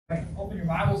Open your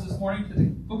Bibles this morning to the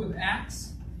book of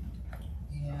Acts.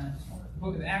 And the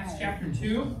book of Acts chapter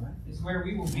 2 is where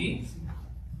we will be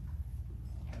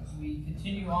as we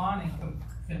continue on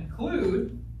and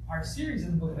conclude our series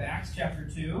in the book of Acts chapter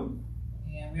 2.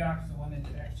 And we actually went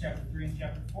into Acts chapter 3 and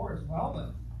chapter 4 as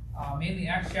well, but mainly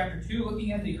Acts chapter 2,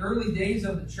 looking at the early days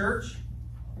of the church.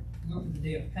 We looked at the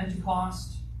day of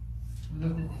Pentecost. We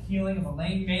looked at the healing of a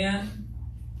lame man.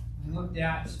 We looked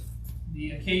at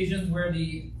the occasions where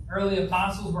the early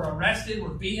apostles were arrested, were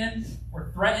beaten, were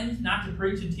threatened not to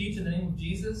preach and teach in the name of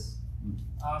Jesus.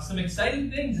 Some exciting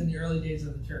things in the early days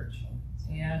of the church.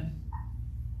 And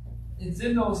it's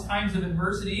in those times of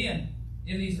adversity and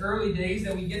in these early days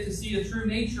that we get to see the true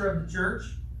nature of the church.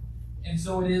 And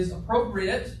so it is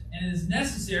appropriate and it is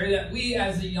necessary that we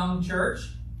as a young church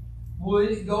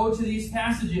would go to these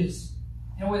passages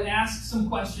and would ask some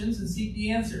questions and seek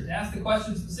the answers. Ask the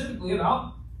question specifically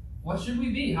about what should we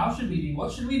be? How should we be?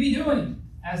 What should we be doing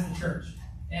as the church?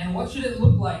 And what should it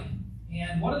look like?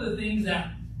 And one of the things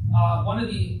that, one of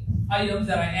the items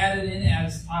that I added in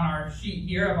as on our sheet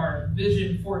here of our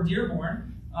vision for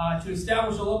Dearborn, to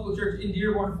establish a local church in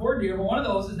Dearborn for Dearborn, one of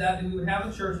those is that we would have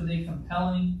a church with a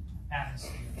compelling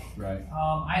atmosphere. Right.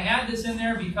 I add this in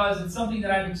there because it's something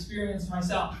that I've experienced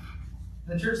myself.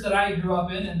 The church that I grew up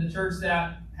in and the church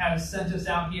that has sent us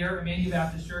out here, Dearborn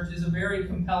Baptist Church, is a very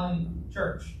compelling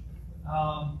church.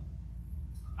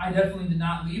 I definitely did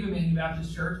not leave Dearborn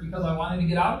Baptist Church because I wanted to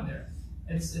get out of there.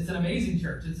 It's an amazing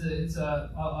church. It's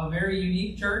a very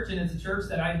unique church, and it's a church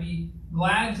that I'd be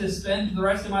glad to spend the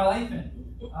rest of my life in.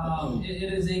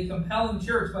 It is a compelling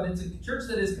church, but it's a church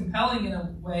that is compelling in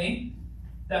a way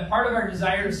that part of our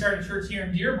desire to start a church here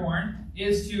in Dearborn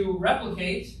is to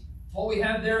replicate what we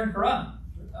have there in Corona.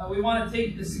 We want to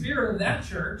take the spirit of that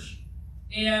church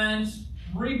and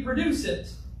reproduce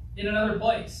it in another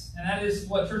place. And that is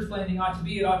what church planting ought to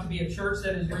be. It ought to be a church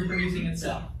that is reproducing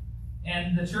itself.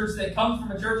 And the church that comes from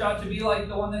a church ought to be like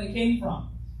the one that it came from.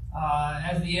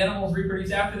 As the animals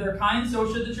reproduce after their kind,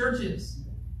 so should the churches.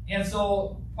 And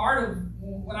so part of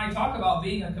when I talk about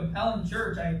being a compelling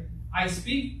church, I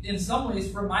speak in some ways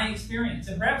from my experience.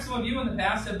 And perhaps some of you in the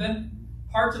past have been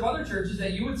parts of other churches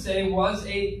that you would say was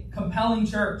a compelling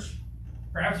church.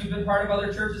 Perhaps you've been part of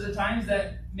other churches at times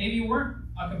that maybe weren't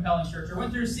a compelling church, or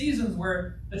went through seasons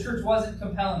where the church wasn't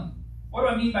compelling. What do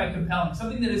I mean by compelling?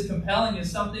 Something that is compelling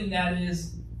is something that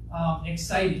is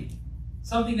exciting,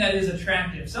 something that is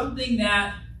attractive, something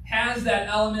that has that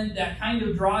element that kind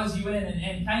of draws you in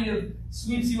and kind of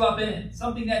sweeps you up in it,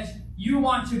 something that you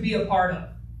want to be a part of,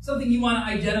 something you want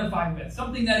to identify with,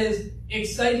 something that is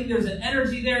exciting. There's an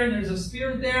energy there and there's a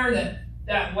spirit there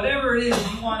that whatever it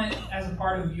is, you want it as a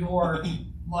part of your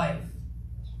life.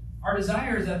 Our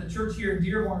desire is that the church here in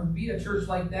Dearborn would be a church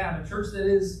like that, a church that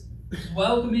is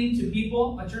welcoming to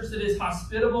people, a church that is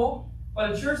hospitable,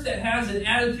 but a church that has an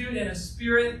attitude and a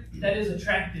spirit that is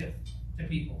attractive to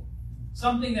people.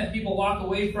 Something that people walk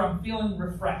away from feeling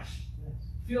refreshed,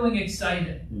 feeling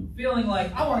excited, feeling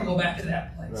like, I want to go back to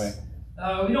that place.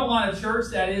 Right. We don't want a church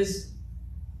that is,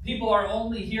 people are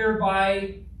only here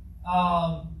by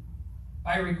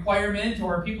requirement,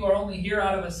 or people are only here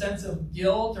out of a sense of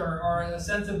guilt or a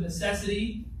sense of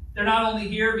necessity. They're not only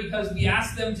here because we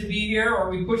asked them to be here, or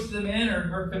we pushed them in,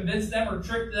 or convinced them, or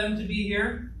tricked them to be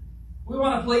here. We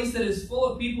want a place that is full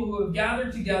of people who have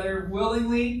gathered together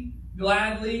willingly,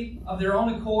 gladly, of their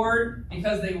own accord,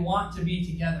 because they want to be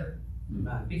together.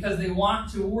 Amen. Because they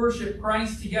want to worship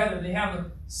Christ together. They have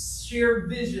a shared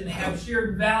vision. They have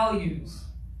shared values.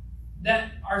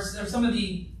 That are some of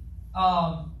the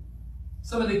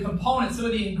components, some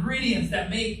of the ingredients that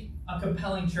make a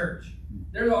compelling church.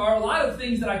 There are a lot of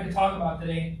things that I could talk about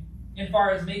today as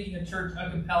far as making a church a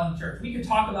compelling church. We could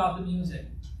talk about the music.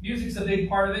 Music's a big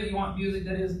part of it. You want music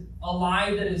that is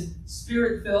alive, that is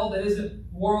spirit-filled, that isn't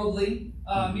worldly.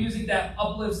 Music that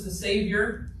uplifts the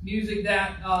Savior. Music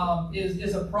that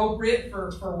is appropriate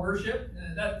for worship.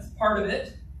 That's part of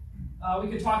it. We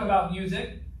could talk about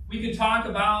music. We could talk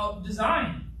about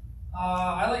design.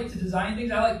 I like to design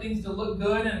things. I like things to look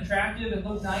good and attractive and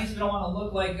look nice. We don't want to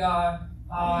look like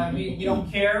we don't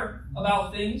care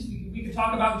about things. We could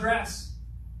talk about dress.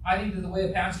 I think that the way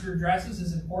a pastor dresses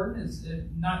is important. It's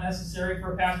not necessary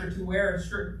for a pastor to wear a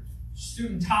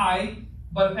suit and tie,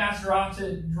 but a pastor ought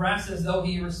to dress as though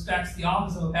he respects the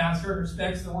office of a pastor, and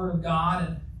respects the Word of God,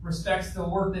 and respects the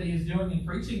work that he is doing in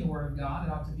preaching the Word of God.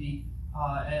 It ought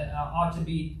to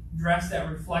be dress that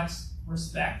reflects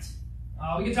respect.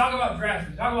 We can talk about dress, we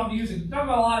can talk about music, we can talk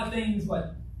about a lot of things,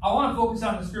 but I want to focus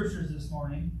on the scriptures this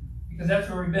morning, because that's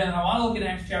where we've been. And I want to look at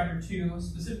Acts chapter 2,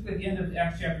 specifically at the end of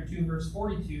Acts chapter 2, verse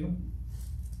 42.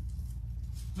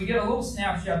 we get a little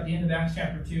snapshot at the end of Acts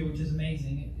chapter 2, which is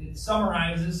amazing. It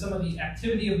summarizes some of the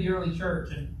activity of the early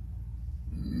church. And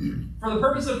for the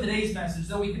purpose of today's message,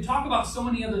 though, we could talk about so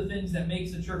many other things that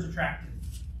makes the church attractive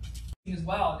as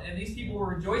well. And these people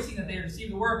were rejoicing that they had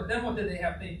received the word, but then what did they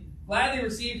have? They glad they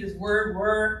received his word,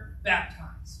 were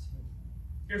baptized.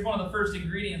 Here's one of the first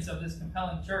ingredients of this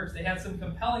compelling church. They had some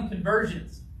compelling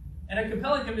conversions. And it's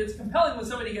compelling when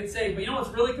somebody gets saved. But you know what's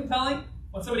really compelling?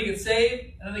 When somebody gets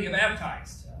saved and then they get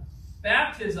baptized.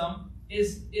 Baptism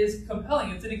is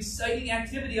compelling. It's an exciting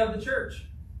activity of the church.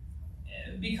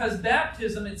 Because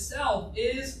baptism itself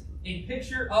is a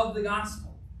picture of the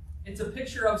gospel. It's a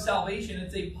picture of salvation.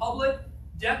 It's a public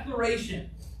declaration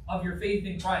of your faith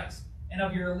in Christ and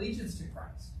of your allegiance to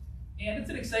Christ. And it's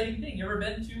an exciting thing. You ever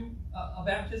been to a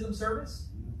baptism service?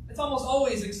 It's almost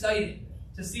always exciting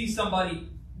to see somebody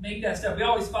make that step. We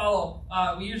always follow,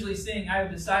 we usually sing, I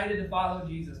have decided to follow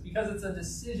Jesus, because it's a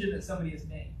decision that somebody has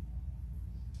made.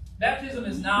 Baptism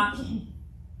is not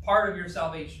part of your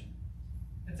salvation.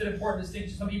 It's an important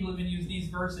distinction. Some people even use these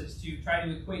verses to try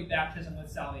to equate baptism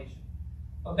with salvation.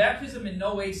 But baptism in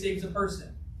no way saves a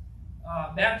person.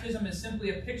 Baptism is simply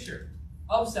a picture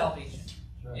of salvation.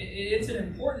 It's an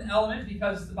important element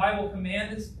because the Bible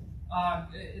commands,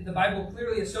 the Bible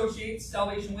clearly associates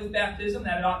salvation with baptism,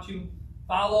 that it ought to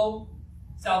follow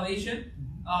salvation.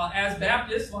 As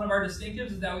Baptists, one of our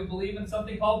distinctives is that we believe in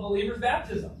something called believer's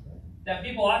baptism. That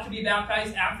people ought to be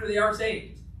baptized after they are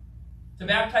saved. To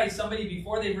baptize somebody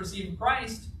before they've received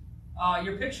Christ,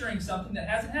 you're picturing something that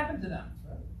hasn't happened to them.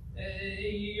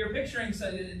 You're picturing,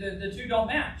 the two don't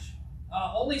match.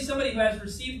 Only somebody who has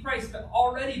received Christ, but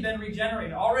already been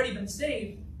regenerated, already been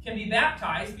saved, can be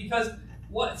baptized, because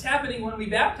what's happening when we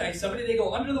baptize somebody, they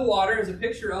go under the water as a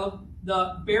picture of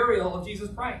the burial of Jesus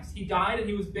Christ. He died and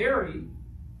he was buried,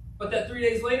 but that 3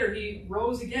 days later he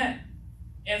rose again.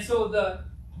 And so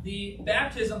the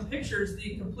baptism pictures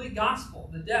the complete gospel,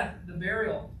 the death, the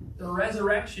burial, the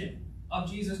resurrection of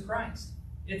Jesus Christ.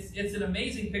 It's an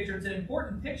amazing picture. It's an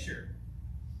important picture.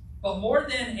 But more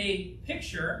than a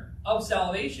picture of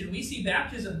salvation, we see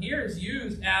baptism here is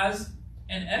used as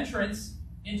an entrance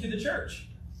into the church.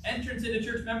 Entrance into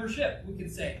church membership, we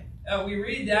could say. We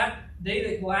read that they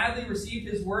that gladly received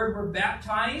his word were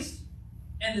baptized,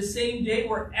 and the same day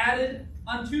were added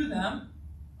unto them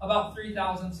about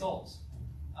 3,000 souls.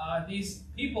 These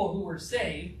people who were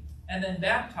saved and then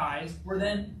baptized were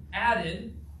then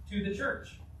added to the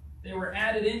church. They were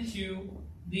added into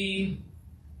the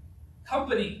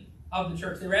company of the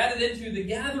church. They were added into the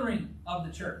gathering of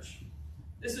the church.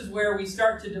 This is where we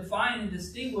start to define and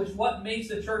distinguish what makes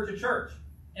a church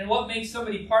and what makes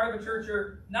somebody part of a church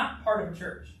or not part of a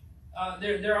church.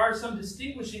 There are some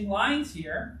distinguishing lines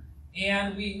here,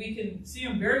 and we can see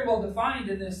them very well defined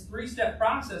in this three-step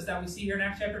process that we see here in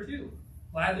Acts chapter 2.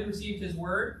 Gladly received his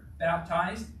word,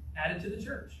 baptized, added to the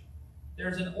church.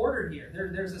 There's an order here.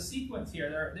 There's a sequence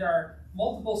here. There are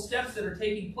multiple steps that are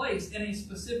taking place in a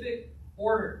specific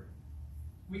order.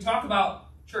 We talk about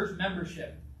church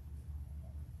membership.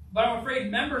 But I'm afraid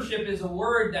membership is a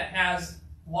word that has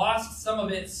lost some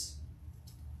of its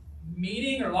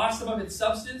meaning or lost some of its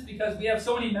substance because we have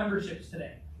so many memberships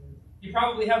today. You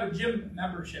probably have a gym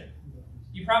membership.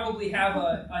 You probably have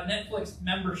a Netflix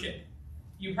membership.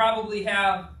 You probably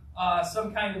have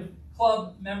some kind of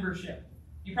club membership.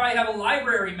 You probably have a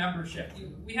library membership.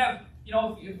 We have,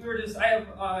 if we were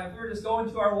just going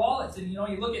to our wallets and you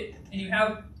look at and you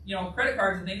have credit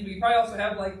cards and things, but you probably also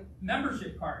have like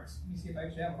membership cards. Let me see if I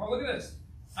actually have. Oh, look at this!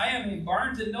 I am a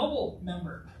Barnes and Noble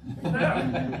member.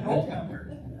 Gold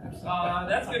member.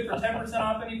 That's good for 10%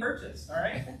 off any purchase. All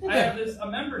right. I have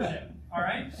a membership. All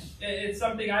right. It's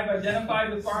something I've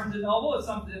identified with Barnes and Noble.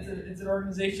 It's an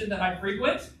organization that I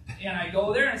frequent, and I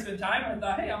go there and I spend time. And I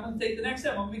thought, hey, I'm going to take the next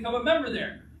step. I'm going to become a member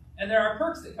there. And there are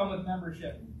perks that come with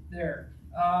membership there.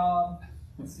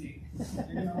 Let's see.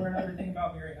 You're going to learn everything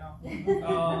about me right now.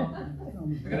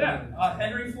 Look at that.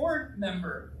 Henry Ford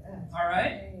member. All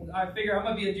right. I figure I'm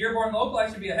going to be a Dearborn local. I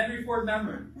should be a Henry Ford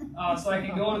member. So I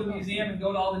can go to the museum and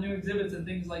go to all the new exhibits and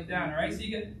things like that. All right. So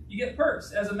you get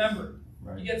perks as a member.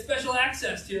 Right. You get special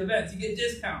access to events. You get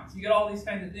discounts. You get all these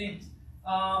kinds of things.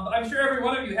 But I'm sure every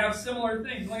one of you have similar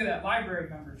things. Look at that. Library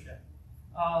membership.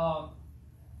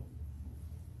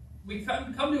 We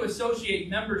come to associate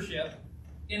membership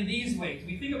in these ways.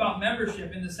 We think about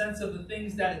membership in the sense of the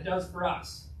things that it does for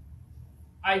us.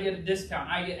 I get a discount.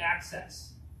 I get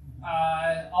access.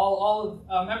 All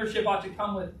of membership ought to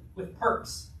come with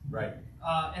perks. Right.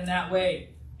 In that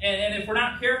way. And if we're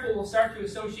not careful, we'll start to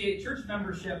associate church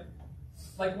membership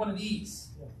like one of these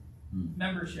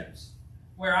memberships,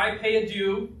 where I pay a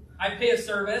due, I pay a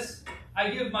service, I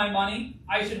give my money,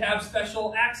 I should have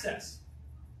special access.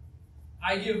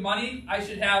 I give money, I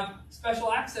should have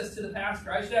special access to the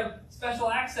pastor. I should have special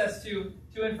access to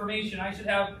information. I should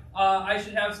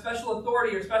have special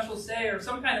authority or special say or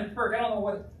some kind of perk. I don't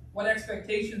know what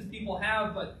expectations people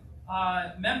have, but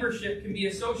membership can be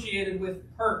associated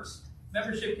with perks.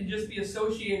 Membership can just be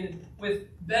associated with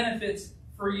benefits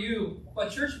for you. But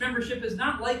church membership is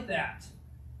not like that.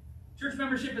 Church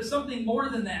membership is something more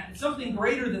than that. It's something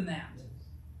greater than that.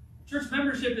 Church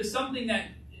membership is something that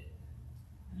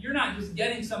you're not just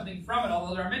getting something from it,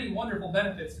 although there are many wonderful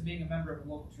benefits to being a member of a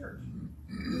local church.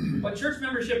 But church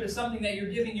membership is something that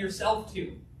you're giving yourself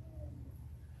to.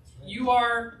 You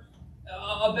are,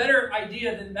 a better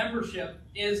idea than membership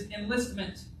is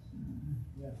enlistment.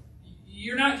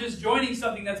 You're not just joining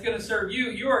something that's going to serve you.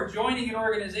 You are joining an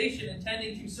organization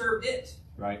intending to serve it.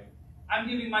 Right. I'm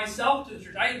giving myself to the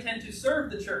church. I intend to serve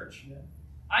the church.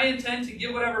 I intend to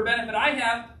give whatever benefit I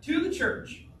have to the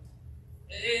church.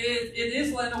 It is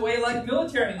in a way like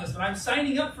military enlistment. I'm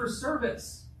signing up for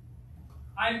service.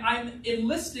 I'm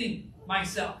enlisting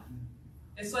myself.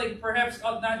 It's like perhaps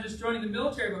not just joining the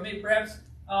military, but maybe perhaps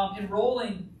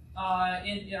enrolling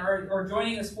or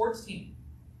joining a sports team.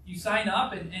 You sign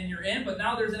up and you're in, but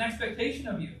now there's an expectation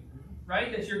of you,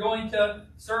 right? That you're going to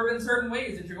serve in certain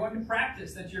ways, that you're going to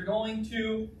practice, that you're going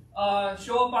to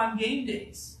show up on game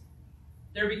days.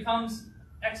 There becomes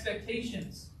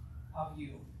expectations of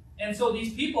you. And so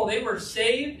these people, they were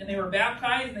saved and they were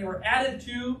baptized and they were added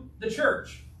to the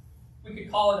church. We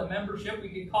could call it a membership, we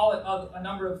could call it a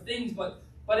number of things, but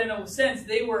in a sense,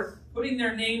 they were putting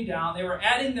their name down, they were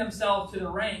adding themselves to the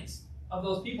ranks of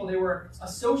those people. They were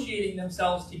associating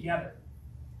themselves together.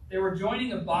 They were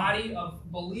joining a body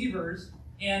of believers,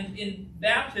 and in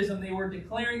baptism, they were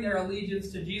declaring their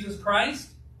allegiance to Jesus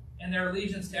Christ and their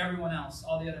allegiance to everyone else,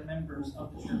 all the other members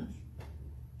of the church.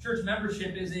 Church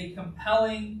membership is a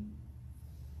compelling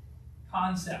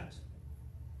concept.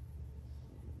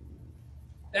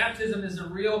 Baptism is a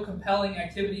real compelling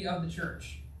activity of the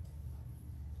church.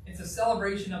 It's a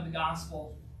celebration of the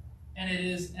gospel, and it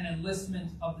is an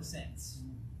enlistment of the saints.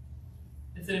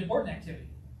 It's an important activity.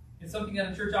 It's something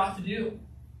that a church ought to do.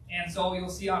 And so you'll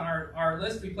see on our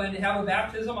list, we plan to have a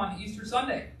baptism on Easter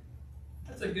Sunday.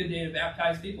 That's a good day to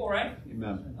baptize people, right?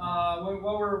 Amen.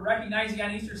 What we're recognizing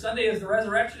on Easter Sunday is the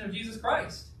resurrection of Jesus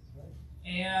Christ.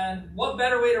 And what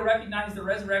better way to recognize the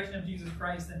resurrection of Jesus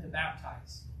Christ than to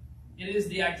baptize? It is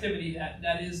the activity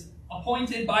that is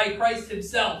appointed by Christ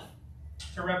himself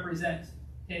to represent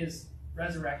his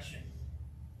resurrection.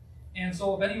 And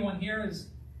so if anyone here is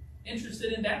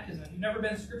interested in baptism, if you've never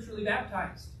been scripturally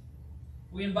baptized,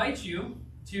 we invite you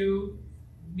to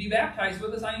be baptized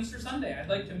with us on Easter Sunday. I'd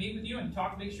like to meet with you and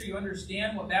talk, make sure you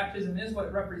understand what baptism is, what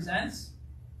it represents.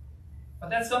 But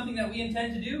that's something that we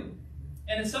intend to do.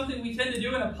 And it's something we tend to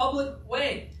do in a public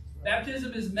way.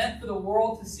 Baptism is meant for the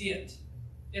world to see it.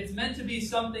 It's meant to be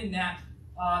something that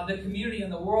the community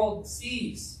and the world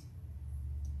sees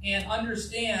and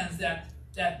understands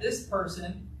that this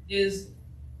person is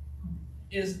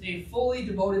a fully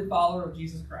devoted follower of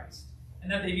Jesus Christ.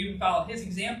 And that they've even followed his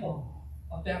example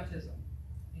of baptism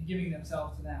and giving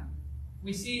themselves to them.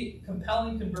 We see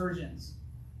compelling conversions.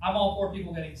 I'm all for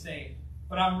people getting saved,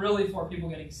 but I'm really for people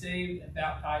getting saved and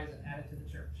baptized and added to the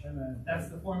church. Amen. That's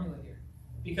the formula here.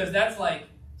 Because that's like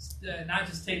not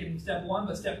just taking step 1,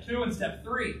 but step 2 and step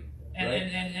 3.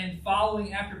 And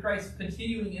following after Christ,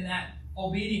 continuing in that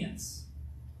obedience.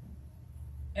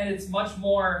 And it's much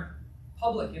more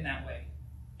public in that way.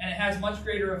 And it has much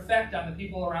greater effect on the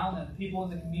people around them, the people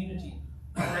in the community.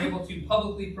 We're able to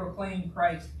publicly proclaim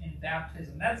Christ in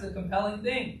baptism. That's a compelling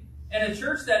thing. And a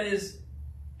church that is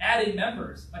adding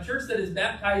members, a church that is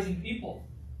baptizing people,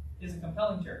 is a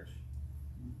compelling church.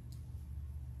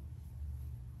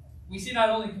 We see not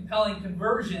only compelling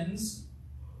conversions,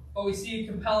 but we see a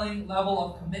compelling level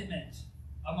of commitment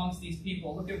amongst these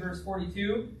people. Look at verse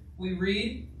 42. We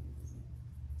read,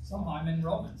 somehow I'm in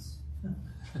Romans.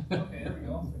 Okay, there we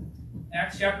go.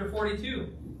 Acts chapter 42.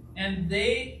 And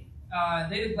they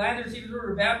did gladly receive the word,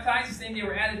 were baptized, the same day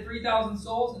were added 3,000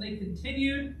 souls, and they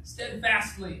continued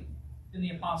steadfastly in the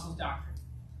apostles' doctrine.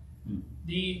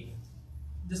 The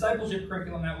discipleship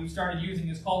curriculum that we've started using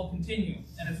is called Continue,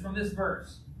 and it's from this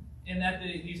verse. In that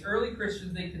these early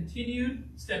Christians, they continued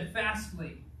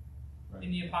steadfastly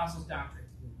in the apostles' doctrine.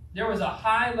 There was a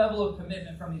high level of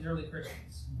commitment from these early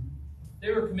Christians.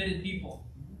 They were committed people.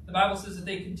 The Bible says that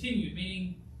they continued,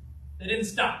 meaning they didn't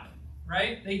stop,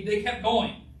 right? They kept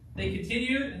going. They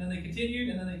continued, and then they continued,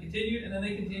 and then they continued, and then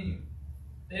they continued.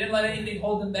 They didn't let anything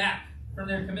hold them back from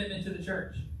their commitment to the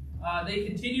church. They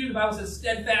continued, the Bible says,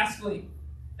 steadfastly.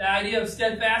 The idea of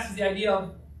steadfast is the idea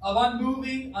of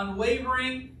unmoving,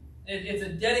 unwavering. It's a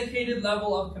dedicated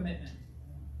level of commitment.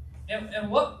 And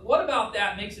what about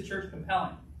that makes a church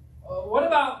compelling? What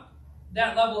about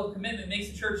that level of commitment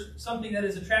makes a church something that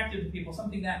is attractive to people,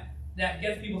 something that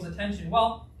gets people's attention?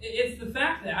 Well, it's the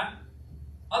fact that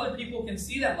other people can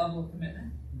see that level of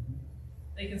commitment.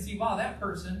 They can see, wow, that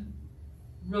person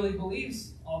really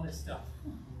believes all this stuff.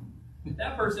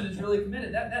 That person is really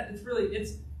committed.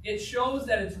 It shows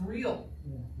that it's real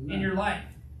in your life.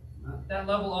 That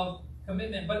level of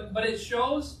commitment. But it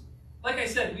shows, like I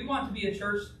said, we want to be a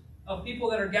church of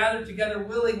people that are gathered together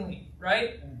willingly,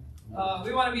 right?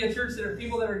 We want to be a church that are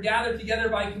people that are gathered together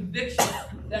by conviction,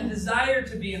 that desire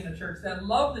to be in the church, that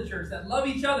love the church, that love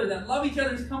each other, that love each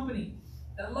other's company,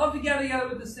 that love to gather together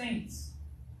with the saints,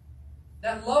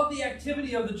 that love the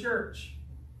activity of the church.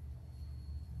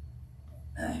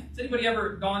 Has anybody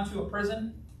ever gone to a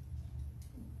prison?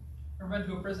 Ever been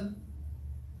to a prison?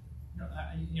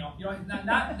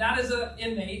 Not as an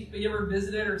inmate, but you ever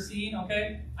visited or seen?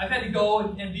 Okay, I've had to go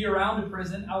and be around a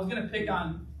prison. I was going to pick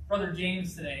on Brother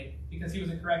James today because he was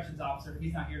a corrections officer.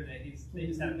 He's not here today. They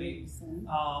just had a baby.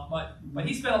 But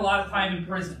he spent a lot of time in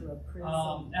prison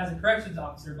as a corrections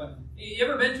officer. But you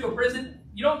ever been to a prison?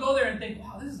 You don't go there and think,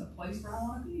 wow, this is a place where I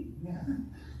want to be. Yeah.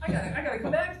 I gotta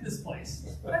come back to this place.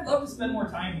 I'd love to spend more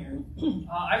time here.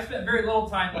 I've spent very little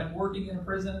time like working in a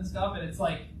prison and stuff, and it's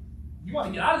like, you want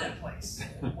to get out of that place.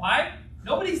 Why?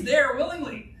 Nobody's there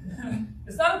willingly.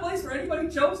 It's not a place where anybody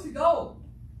chose to go.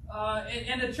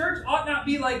 And a church ought not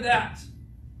be like that.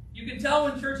 You can tell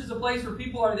when church is a place where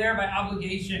people are there by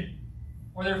obligation,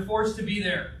 or they're forced to be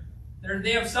there.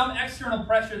 They have some external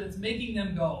pressure that's making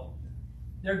them go.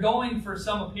 They're going for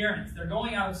some appearance. They're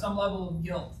going out of some level of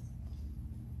guilt.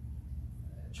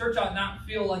 Church ought not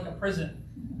feel like a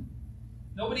prison.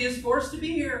 Nobody is forced to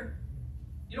be here.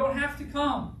 You don't have to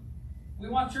come. We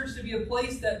want church to be a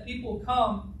place that people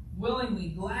come willingly,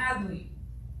 gladly.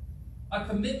 A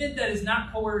commitment that is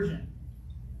not coercion.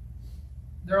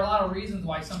 There are a lot of reasons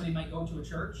why somebody might go to a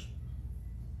church.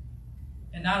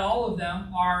 And not all of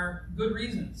them are good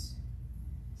reasons.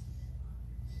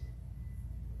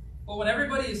 But when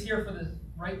everybody is here for the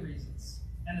right reasons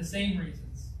and the same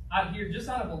reasons, out here just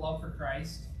out of a love for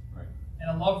Christ, right, and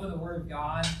a love for the Word of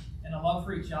God, and a love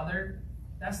for each other,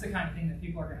 that's the kind of thing that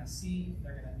people are going to see,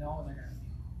 they're going to know, and they're going to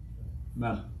feel.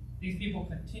 Amen. These people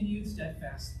continued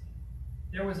steadfastly.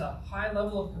 There was a high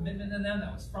level of commitment in them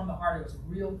that was from the heart. It was a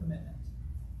real commitment.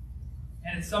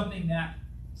 And it's something that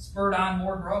spurred on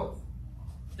more growth.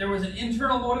 There was an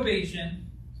internal motivation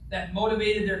that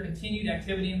motivated their continued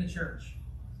activity in the church.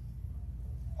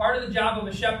 Part of the job of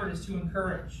a shepherd is to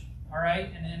encourage. All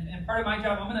right? And part of my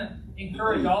job, I'm going to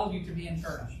encourage all of you to be in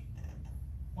church.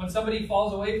 When somebody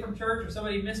falls away from church or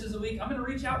somebody misses a week, I'm going to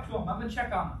reach out to them. I'm going to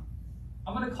check on them.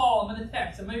 I'm going to call. I'm going to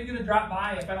text. I'm maybe going to drop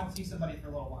by if I don't see somebody for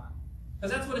a little while.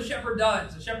 Because that's what a shepherd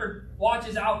does. A shepherd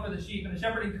watches out for the sheep, and a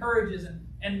shepherd encourages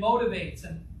and motivates.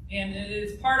 And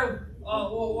it's part of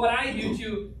what I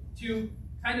do to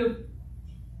kind of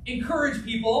encourage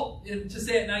people, to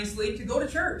say it nicely, to go to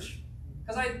church.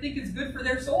 Because I think it's good for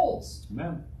their souls.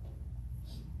 Amen.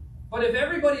 But if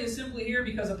everybody is simply here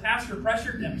because a pastor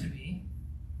pressured them to be,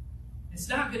 it's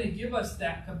not going to give us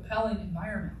that compelling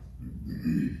environment.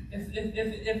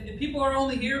 If people are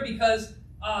only here because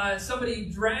somebody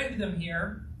dragged them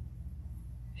here,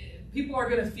 people are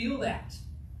going to feel that.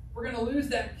 We're going to lose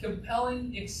that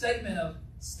compelling excitement of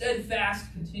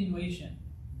steadfast continuation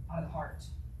out of the heart.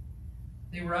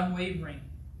 They were unwavering.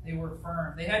 They were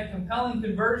firm. They had compelling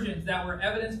conversions that were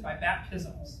evidenced by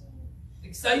baptisms,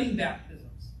 exciting baptisms.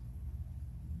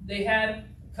 They had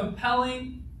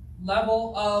compelling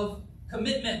level of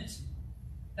commitment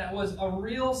that was a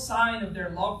real sign of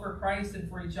their love for Christ and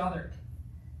for each other.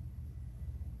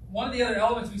 One of the other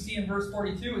elements we see in verse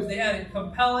 42 is they had a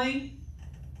compelling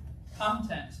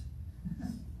content.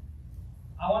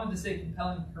 I wanted to say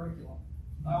compelling curriculum.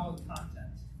 I want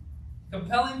content.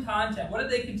 Compelling content. What did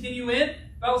they continue in?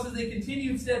 The Bible says they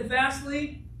continued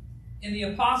steadfastly in the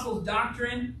apostles'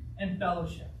 doctrine and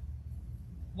fellowship.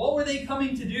 What were they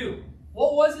coming to do?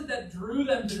 What was it that drew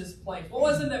them to this place? What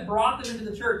was it that brought them into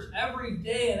the church every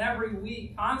day and every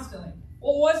week, constantly?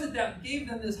 What was it that gave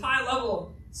them this high level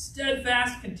of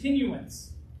steadfast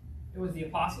continuance? It was the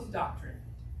apostles' doctrine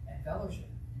and fellowship.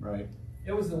 Right.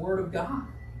 It was the Word of God.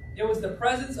 It was the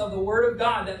presence of the Word of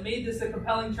God that made this a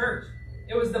compelling church.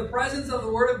 It was the presence of the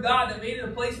Word of God that made it a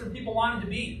place where people wanted to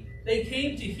be. They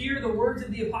came to hear the words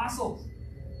of the apostles.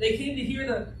 They came to hear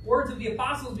the words of the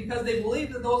apostles because they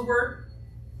believed that those were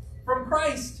from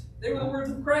Christ. They were the words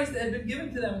of Christ that had been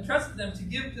given to them, entrusted them to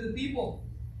give to the people.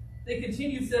 they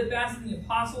continued steadfast in the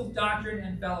apostles' doctrine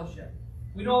and fellowship.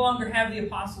 We no longer have the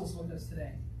apostles with us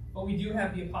today, but we do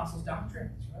have the apostles'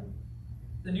 doctrine. Right?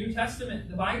 The New Testament,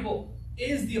 the Bible,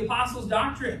 is the apostles'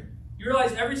 doctrine. You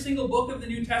realize every single book of the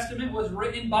New Testament was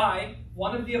written by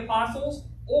one of the apostles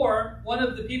or one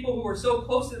of the people who were so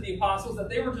close to the apostles that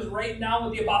they were just writing down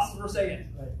what the apostles were saying.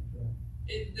 Right.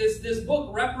 This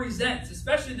book represents,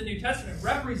 especially the New Testament,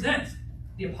 represents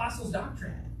the apostles'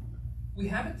 doctrine. We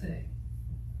have it today.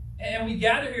 And we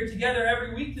gather here together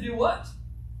every week to do what?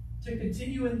 To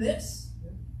continue in this,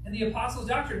 in the apostles'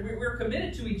 doctrine. We're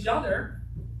committed to each other,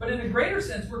 but in a greater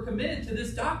sense, we're committed to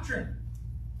this doctrine.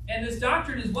 And this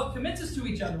doctrine is what commits us to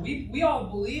each other. We all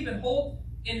believe and hold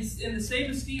in the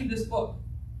same esteem this book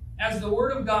as the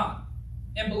Word of God,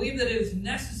 and believe that it is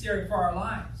necessary for our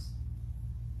lives.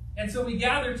 And so we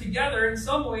gather together in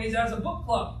some ways as a book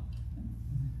club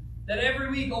that every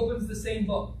week opens the same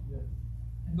book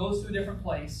and goes to a different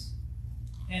place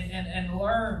and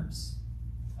learns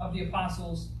of the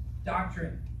apostles'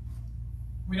 doctrine.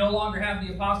 We no longer have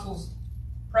the apostles'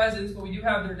 presence, but we do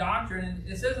have their doctrine. And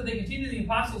it says that they continue the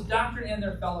apostles' doctrine and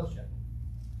their fellowship.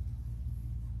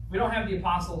 We don't have the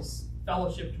apostles'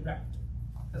 fellowship directly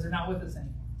because they're not with us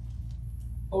anymore.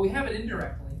 But we have it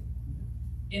indirectly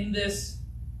in this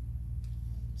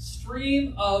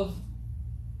stream of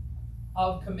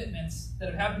commitments that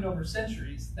have happened over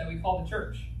centuries that we call the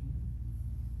church.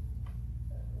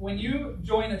 When you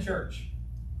join a church,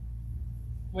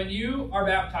 when you are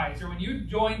baptized, or when you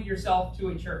join yourself to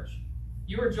a church,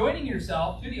 you are joining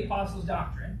yourself to the apostles'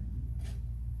 doctrine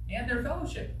and their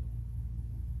fellowship.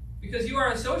 Because you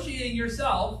are associating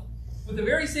yourself with the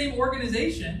very same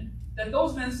organization that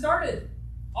those men started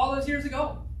all those years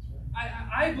ago.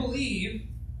 I believe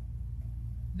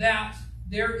that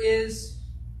there is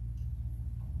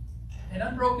an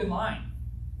unbroken line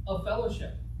of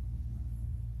fellowship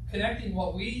connecting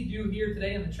what we do here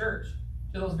today in the church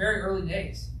to those very early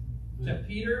days. To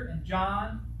Peter and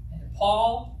John and to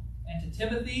Paul and to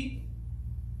Timothy.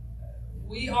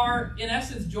 We are, in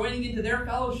essence, joining into their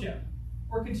fellowship.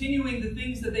 We're continuing the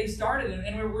things that they started,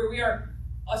 and we are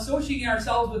associating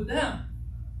ourselves with them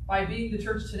by being the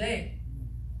church today.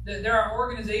 There are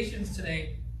organizations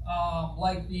today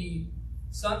like the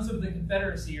Sons of the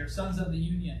Confederacy or Sons of the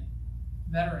Union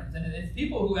veterans. And it's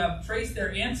people who have traced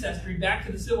their ancestry back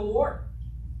to the Civil War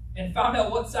and found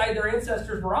out what side their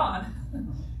ancestors were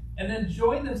on and then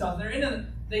joined themselves.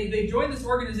 They joined this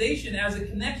organization as a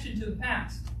connection to the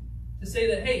past to say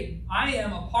that, hey, I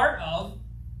am a part of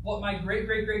what my great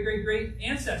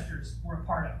ancestors were a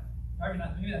part of. Maybe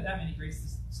not that many greats.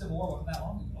 The Civil War wasn't that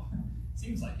long ago.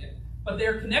 Seems like it. But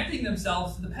they're connecting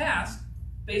themselves to the past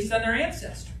based on their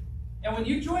ancestry. And when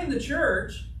you join the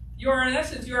church, you are, in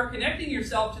essence, you are connecting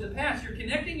yourself to the past. You're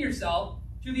connecting yourself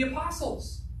to the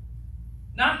apostles.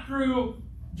 Not through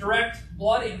direct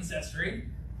blood ancestry,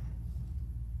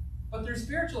 but through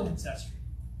spiritual ancestry.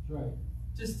 Right.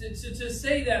 Just to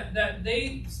say that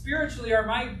they spiritually are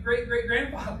my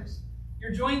great-great-grandfathers.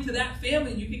 You're joined to that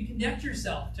family, and you can connect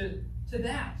yourself to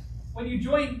that. When you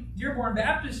join Dearborn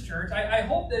Baptist Church, I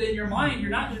hope that in your mind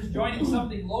you're not just joining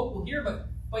something local here,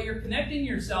 but you're connecting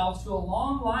yourselves to a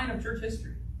long line of church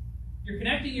history. You're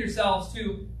connecting yourselves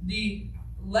to the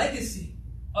legacy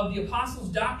of the apostles'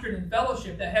 doctrine and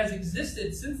fellowship that has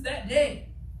existed since that day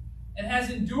and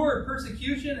has endured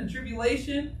persecution and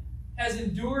tribulation, has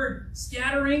endured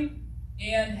scattering,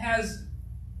 and has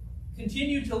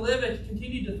continued to live and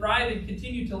continued to thrive and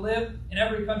continue to live in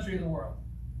every country of the world.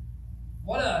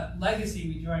 What a legacy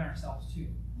we join ourselves to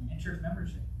in church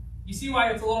membership. You see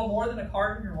why it's a little more than a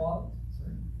card in your wallet?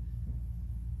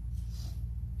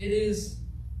 It is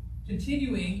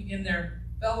continuing in their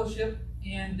fellowship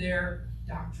and their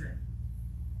doctrine.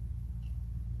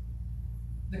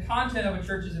 The content of a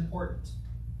church is important.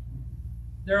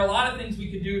 There are a lot of things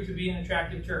we could do to be an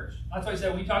attractive church. That's why I said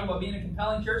when we talk about being a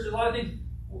compelling church, there's a lot of things.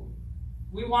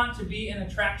 We want to be an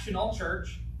attractional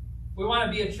church. We want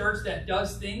to be a church that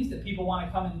does things that people want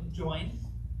to come and join.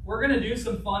 We're going to do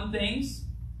some fun things.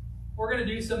 We're going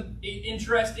to do some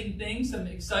interesting things, some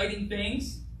exciting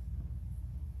things.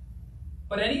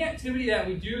 But any activity that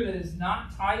we do that is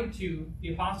not tied to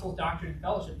the apostles' doctrine and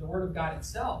fellowship, the Word of God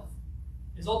itself,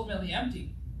 is ultimately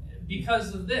empty.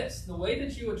 Because of this, the way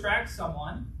that you attract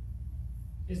someone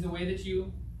is the way that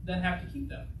you then have to keep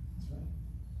them. That's right.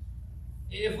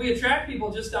 If we attract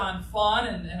people just on fun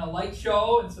and a light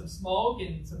show and some smoke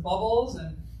and some bubbles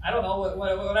and I don't know,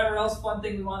 whatever else fun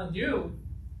thing we want to do,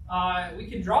 we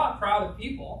can draw a crowd of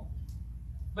people.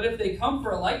 But if they come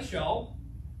for a light show,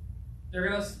 they're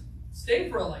going to stay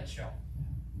for a light show.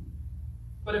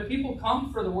 But if people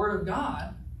come for the Word of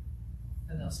God,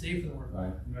 then they'll stay for the Word of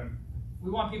God. Right.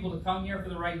 We want people to come here for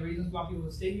the right reasons. We want people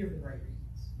to stay here for the right reasons.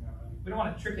 We don't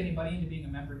want to trick anybody into being a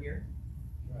member here.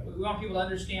 Right. We want people to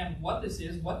understand what this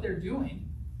is, what they're doing,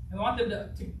 and we want them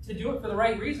to do it for the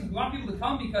right reasons. We want people to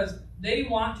come because they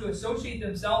want to associate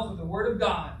themselves with the Word of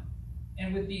God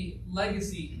and with the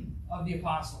legacy of the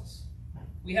apostles.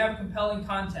 We have compelling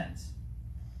content.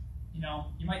 You know,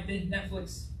 you might think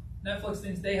Netflix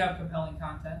thinks they have compelling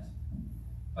content,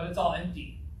 but it's all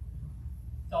empty.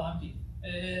 It's all empty.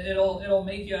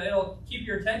 It'll keep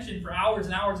your attention for hours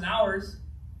and hours and hours,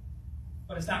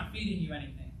 but it's not feeding you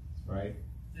anything. Right.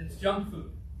 It's junk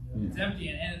food. Yeah. It's empty,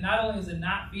 and not only is it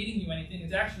not feeding you anything,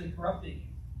 it's actually corrupting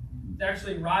you. It's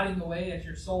actually rotting away at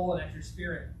your soul and at your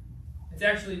spirit. It's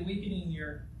actually weakening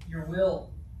your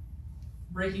will,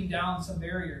 breaking down some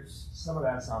barriers. Some of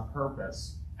that's on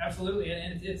purpose. Absolutely,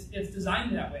 and it's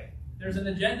designed that way. There's an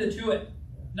agenda to it.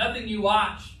 Nothing you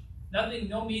watch,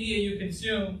 no media you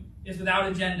consume is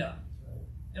without agenda.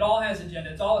 It all has agenda.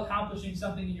 It's all accomplishing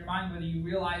something in your mind, whether you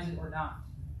realize it or not.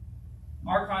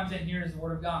 Our content here is the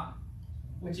Word of God,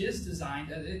 which is designed.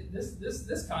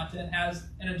 This content has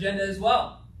an agenda as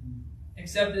well,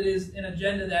 except it is an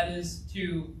agenda that is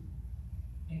to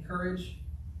encourage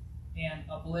and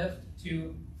uplift,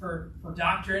 for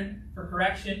doctrine, for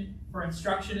correction, for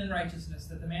instruction in righteousness,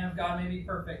 that the man of God may be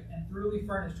perfect and thoroughly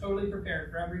furnished, totally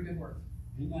prepared for every good work.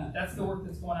 Amen. That's the work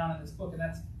that's going on in this book, and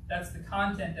that's the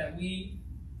content that we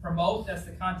promote, that's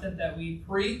the content that we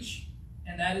preach,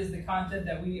 and that is the content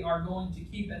that we are going to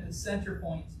keep at the center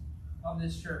point of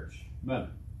this church. Amen.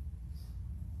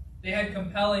 They had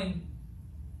compelling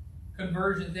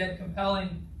conversions, they had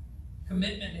compelling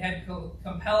commitment, they had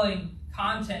compelling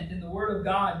content in the Word of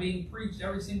God being preached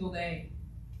every single day.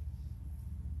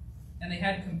 And they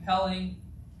had compelling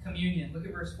communion. Look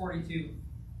at verse 42.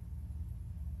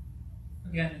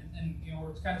 Again, and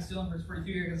we're kind of still in verse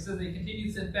 42 here, because it says they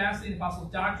continued steadfastly in the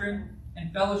apostles' doctrine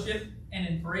and fellowship, and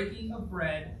in breaking of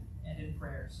bread and in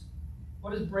prayers.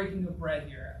 What is breaking of bread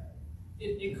here?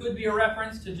 It could be a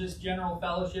reference to just general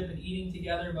fellowship and eating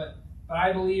together, but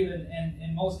I believe,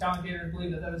 and most commentators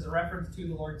believe, that is a reference to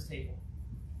the Lord's table.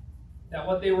 That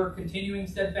what they were continuing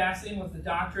steadfastly in was the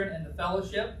doctrine and the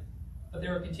fellowship, but they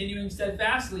were continuing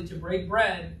steadfastly to break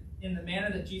bread in the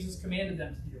manner that Jesus commanded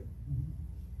them to do.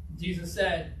 Jesus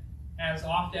said, as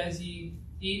oft as ye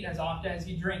eat, as oft as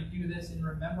ye drink, do this in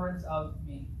remembrance of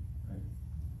me. Right.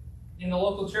 In the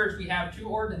local church, we have two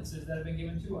ordinances that have been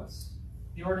given to us.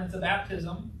 The ordinance of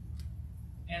baptism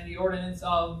and the ordinance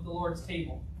of the Lord's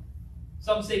table.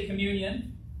 Some say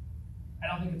communion. I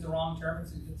don't think it's a wrong term.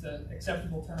 It's an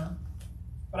acceptable term.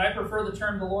 But I prefer the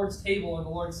term the Lord's table or the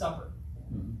Lord's supper,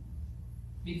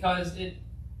 because it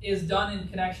is done in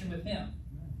connection with Him.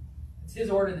 It's His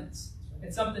ordinance.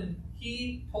 It's something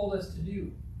He told us to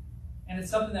do. And it's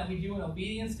something that we do in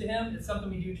obedience to Him. It's something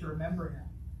we do to remember Him.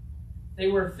 They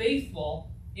were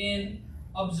faithful in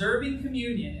observing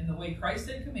communion in the way Christ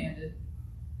had commanded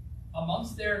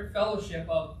amongst their fellowship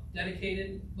of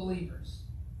dedicated believers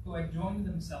who had joined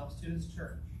themselves to this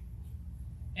church.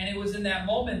 And it was in that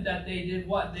moment that they did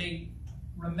what? They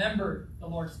remembered the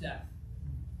Lord's death.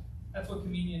 That's what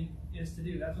communion is to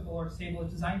do. That's what the Lord's table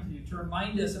is designed to do, to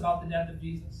remind us about the death of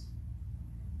Jesus.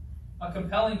 A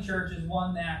compelling church is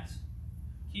one that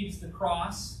keeps the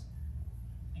cross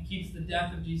and keeps the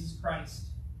death of Jesus Christ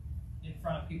in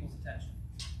front of people's attention.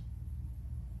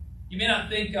 You may not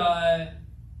think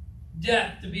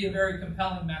death to be a very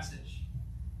compelling message.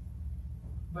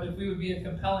 But if we would be a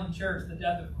compelling church, the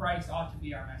death of Christ ought to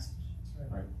be our message.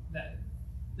 Right. That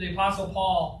the Apostle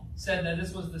Paul said that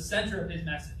this was the center of his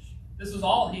message. This was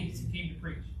all he came to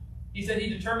preach. He said he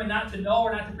determined not to know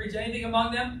or not to preach anything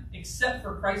among them except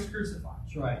for Christ crucified.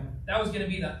 That's right. That was going to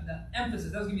be the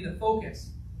emphasis. That was going to be the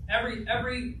focus.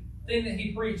 Everything that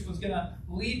he preached was going to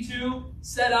lead to,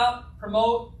 set up,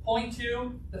 promote, point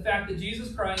to the fact that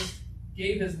Jesus Christ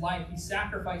gave His life. He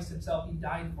sacrificed Himself. He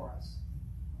died for us.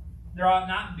 There ought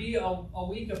not be a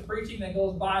week of preaching that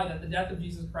goes by that the death of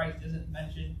Jesus Christ isn't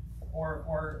mentioned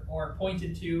or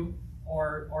pointed to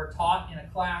or taught in a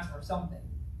class or something.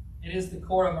 It is the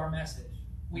core of our message.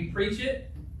 We preach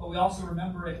it, but we also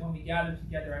remember it when we gather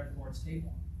together at the Lord's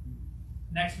table.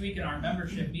 Next week in our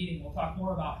membership meeting, we'll talk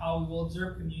more about how we will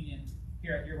observe communion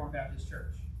here at Dearborn Baptist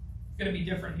Church. It's going to be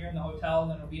different here in the hotel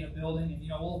than it'll be in a building, and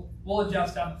we'll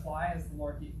adjust on the fly as the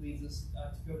Lord leads us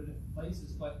to go to different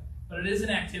places. But it is an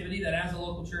activity that as a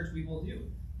local church we will do.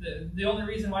 The only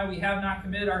reason why we have not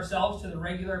committed ourselves to the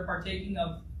regular partaking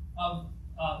of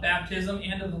baptism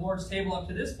and of the Lord's table up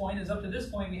to this point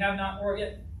we have not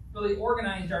yet really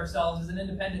organized ourselves as an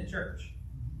independent church.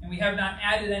 And we have not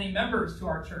added any members to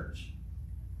our church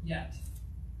yet.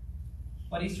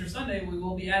 But Easter Sunday, we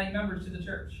will be adding members to the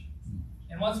church.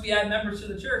 And once we add members to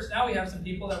the church, now we have some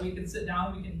people that we can sit down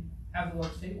and we can have the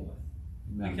Lord's table with.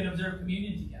 Amen. We can observe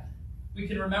communion together. We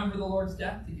can remember the Lord's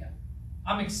death together.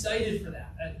 I'm excited for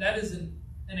that. That is an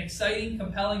exciting,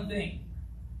 compelling thing.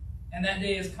 And that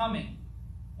day is coming.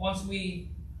 Once we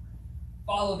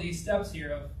follow these steps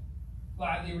here of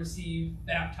gladly receive,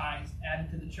 baptized, added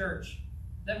to the church,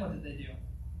 then what did they do?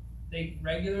 They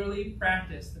regularly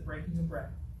practiced the breaking of bread,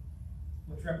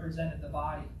 which represented the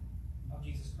body of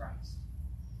Jesus Christ.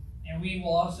 And we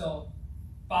will also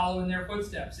follow in their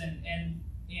footsteps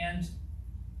and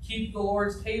keep the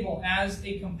Lord's table as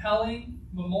a compelling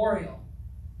memorial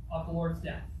of the Lord's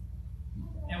death.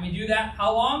 And we do that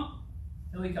how long?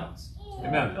 Till He comes.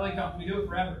 Amen. Till He comes. We do it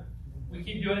forever. We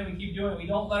keep doing it, we keep doing it. We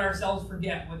don't let ourselves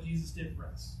forget what Jesus did for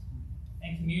us.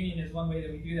 And communion is one way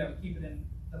that we do that. We keep it in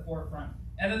the forefront.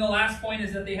 And then the last point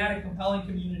is that they had a compelling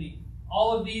community.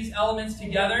 All of these elements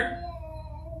together,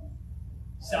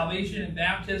 salvation and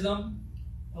baptism,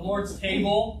 the Lord's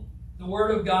table, the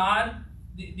Word of God,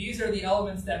 these are the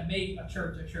elements that make a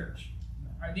church a church.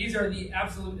 Right? These are the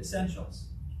absolute essentials.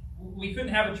 We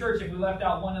couldn't have a church if we left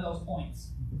out one of those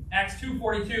points. Acts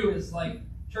 2:42 is like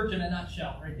church in a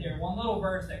nutshell right there. One little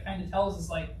verse that kind of tells us,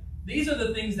 like, these are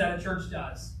the things that a church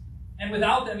does. And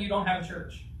without them, you don't have a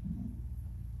church.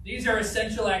 These are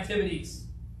essential activities.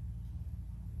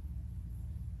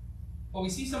 But we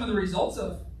see some of the results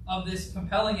of this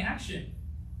compelling action,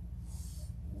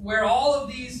 where all of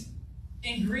these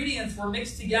ingredients were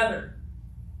mixed together.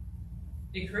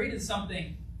 It created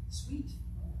something sweet.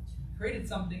 It created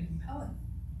something compelling.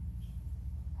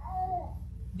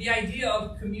 The idea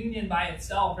of communion by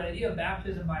itself, the idea of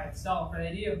baptism by itself, the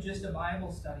idea of just a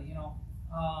Bible study,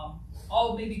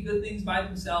 all maybe good things by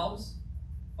themselves,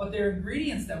 but they're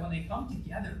ingredients that when they come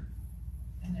together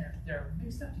and they're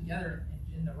mixed up together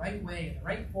in the right way, in the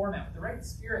right format, with the right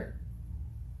spirit,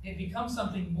 it becomes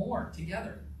something more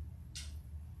together.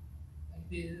 Like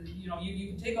you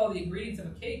can take all the ingredients of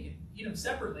a cake and eat them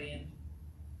separately, and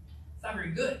it's not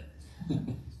very good.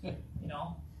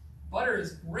 Butter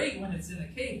is great when it's in the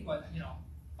cake, but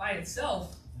by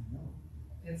itself,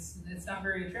 it's not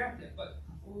very attractive. But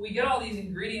we get all these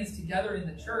ingredients together in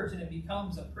the church, and it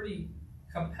becomes a pretty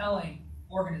compelling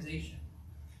organization.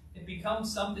 It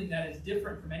becomes something that is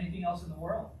different from anything else in the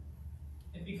world.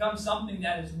 It becomes something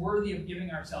that is worthy of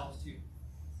giving ourselves to,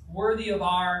 worthy of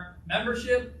our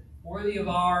membership, worthy of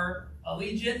our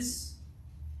allegiance,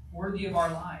 worthy of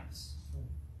our lives.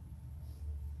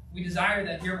 We desire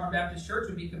that Dearborn Baptist Church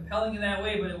would be compelling in that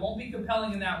way, but it won't be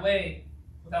compelling in that way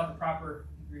without the proper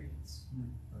ingredients.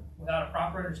 Without a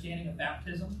proper understanding of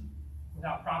baptism,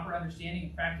 without proper understanding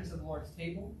and practice of the Lord's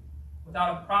table,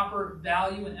 without a proper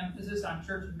value and emphasis on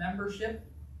church membership.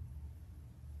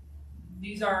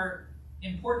 These are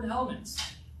important elements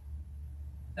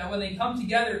that when they come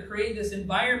together create this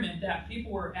environment that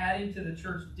people were adding to the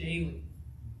church daily.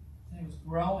 And it was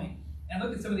growing. And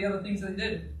look at some of the other things that they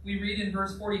did. We read in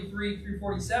verse 43 through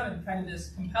 47, kind of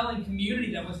this compelling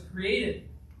community that was created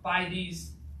by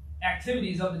these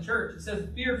activities of the church. It says,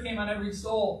 fear came on every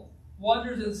soul.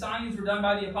 Wonders and signs were done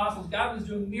by the apostles. God was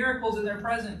doing miracles in their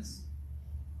presence.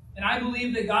 And I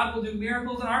believe that God will do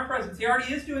miracles in our presence. He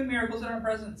already is doing miracles in our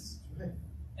presence.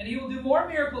 And He will do more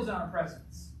miracles in our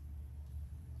presence.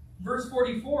 Verse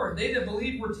 44, they that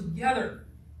believed were together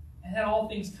and had all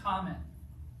things common.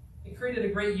 It created a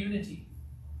great unity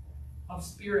of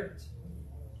spirit.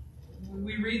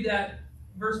 We read that,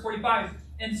 verse 45,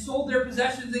 and sold their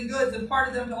possessions and goods and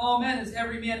parted them to all men as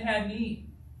every man had need.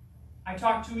 I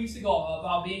talked 2 weeks ago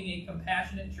about being a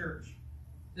compassionate church.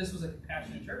 This was a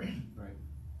compassionate church. Right.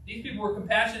 These people were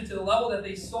compassionate to the level that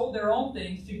they sold their own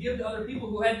things to give to other people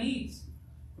who had needs.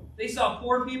 They saw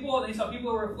poor people, and they saw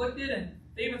people who were afflicted, and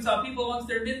they even saw people amongst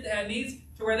their midst that had needs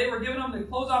to where they were giving them the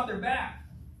clothes off their back.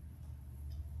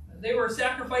 They were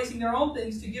sacrificing their own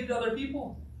things to give to other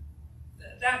people.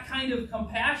 That kind of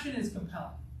compassion is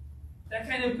compelling. That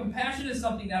kind of compassion is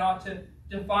something that ought to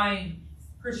define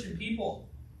Christian people.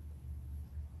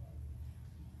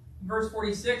 In verse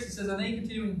 46, it says, and they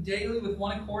continuing daily with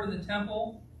one accord in the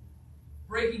temple,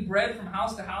 breaking bread from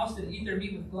house to house, and eat their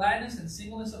meat with gladness and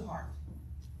singleness of heart,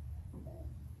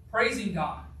 praising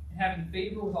God and having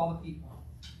favor with all the people.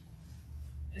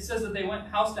 It says that they went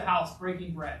house to house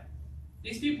breaking bread.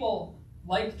 These people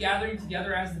liked gathering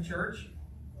together as the church,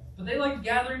 but they liked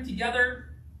gathering together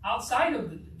outside of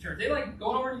the church. They liked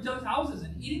going over to each other's houses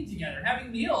and eating together,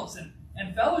 having meals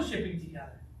and fellowshipping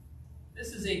together.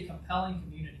 This is a compelling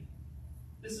community.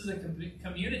 This is a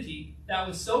community that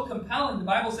was so compelling, the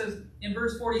Bible says in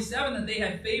verse 47 that they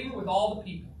had favor with all the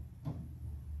people.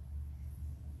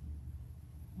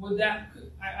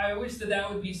 I wish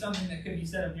that would be something that could be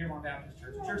said of Dearborn Baptist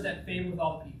Church, a church that favored with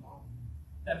all the people.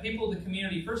 That people in the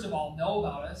community, first of all, know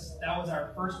about us. That was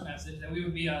our first message, that we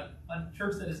would be a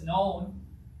church that is known,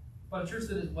 but a church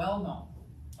that is well known.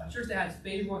 A church that has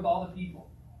favor with all the people.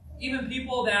 Even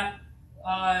people that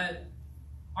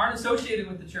aren't associated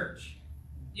with the church.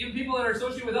 Even people that are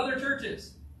associated with other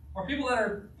churches. Or people that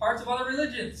are parts of other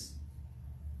religions.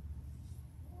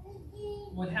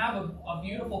 Would have a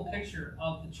beautiful picture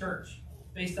of the church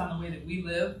based on the way that we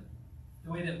live,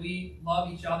 the way that we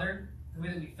love each other, the way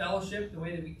that we fellowship, the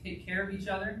way that we take care of each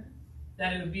other,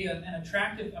 that it would be an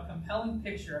attractive, a compelling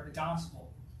picture of the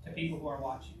gospel to people who are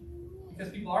watching.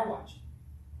 Because people are watching.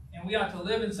 And we ought to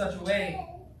live in such a way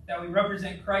that we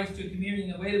represent Christ to a community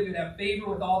in a way that we would have favor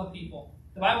with all the people.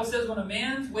 The Bible says when a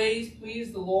man's ways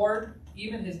please the Lord,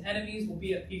 even his enemies will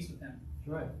be at peace with him. That's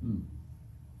right.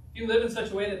 If you live in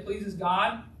such a way that pleases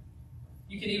God,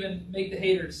 you can even make the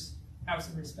haters have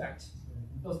some respect.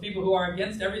 Those people who are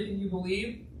against everything you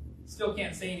believe still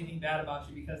can't say anything bad about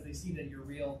you because they see that you're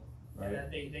real, right, and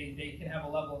that they can have a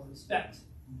level of respect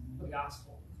for the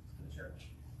gospel, for the church.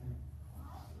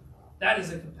 That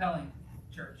is a compelling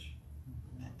church.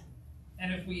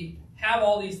 And if we have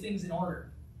all these things in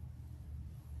order,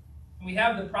 and we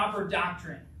have the proper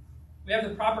doctrine, we have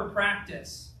the proper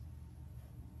practice,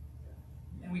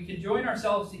 and we can join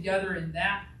ourselves together in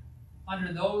that,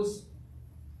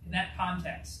 in that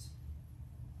context,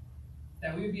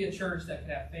 that we would be a church that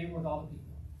could have favor with all the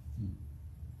people.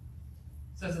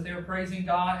 It says that they were praising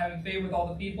God, having favor with all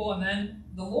the people, and then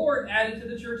the Lord added to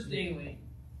the church daily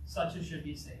such as should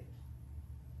be saved.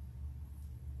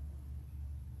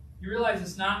 You realize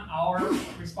it's not our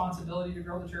responsibility to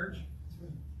grow the church?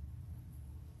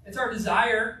 It's our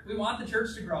desire. We want the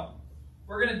church to grow.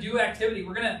 We're going to do activity.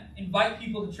 We're going to invite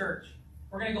people to church.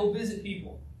 We're going to go visit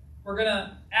people. We're going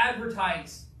to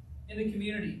advertise in the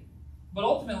community. But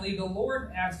ultimately, the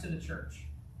Lord adds to the church.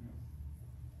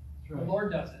 The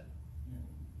Lord does it.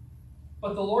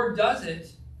 But the Lord does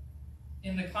it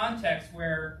in the context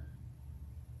where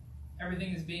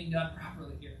everything is being done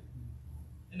properly here.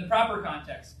 In the proper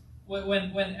context.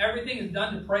 When everything is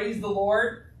done to praise the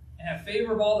Lord and have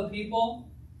favor of all the people,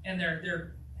 and they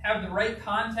have the right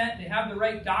content, they have the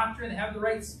right doctrine, they have the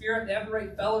right spirit, they have the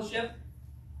right fellowship,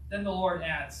 then the Lord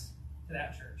adds to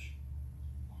that church.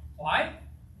 Why?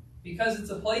 Because it's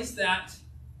a place that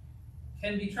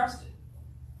can be trusted.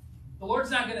 The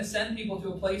Lord's not going to send people to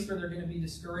a place where they're going to be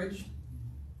discouraged.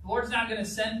 The Lord's not going to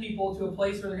send people to a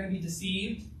place where they're going to be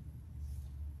deceived.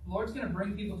 The Lord's going to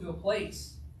bring people to a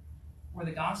place where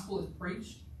the gospel is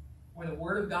preached, where the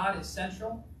word of God is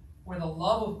central, where the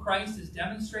love of Christ is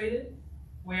demonstrated,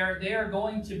 where they are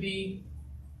going to be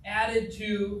added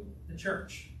to the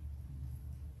church.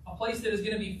 A place that is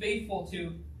going to be faithful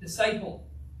to disciple.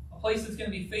 A place that's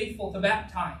going to be faithful to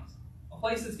baptize. A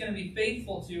place that's going to be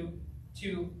faithful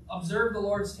to observe the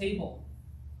Lord's table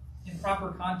in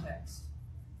proper context.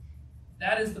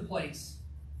 That is the place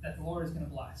that the Lord is going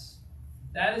to bless.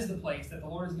 That is the place that the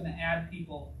Lord is going to add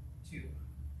people to.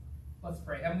 Let's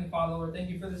pray. Heavenly Father, Lord, thank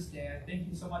you for this day. I thank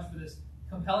you so much for this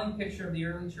compelling picture of the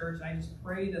early church. I just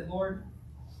pray that, Lord,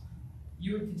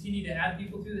 you would continue to add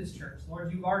people to this church.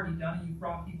 Lord, you've already done it. You've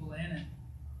brought people in. And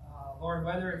Lord,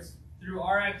 whether it's through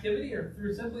our activity or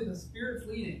through simply the Spirit's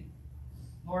leading,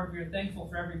 Lord, we are thankful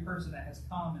for every person that has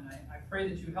come. And I pray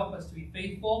that you would help us to be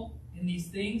faithful in these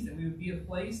things, that we would be a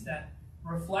place that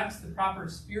reflects the proper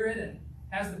spirit and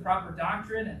has the proper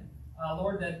doctrine. And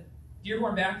Lord, that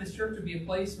Dearborn Baptist Church would be a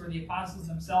place where the apostles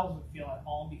themselves would feel at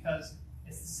home because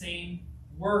it's the same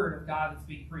word of God that's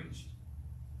being preached.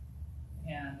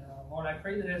 And Lord, I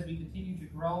pray that as we continue to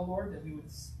grow, Lord, that we would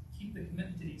keep the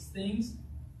commitment to these things.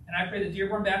 And I pray that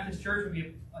Dearborn Baptist Church would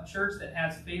be a church that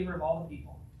has favor of all the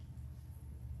people.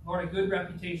 Lord, a good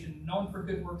reputation, known for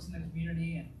good works in the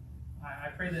community. And I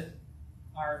pray that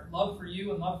our love for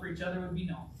you and love for each other would be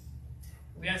known.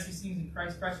 We ask these things in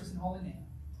Christ's precious and holy name.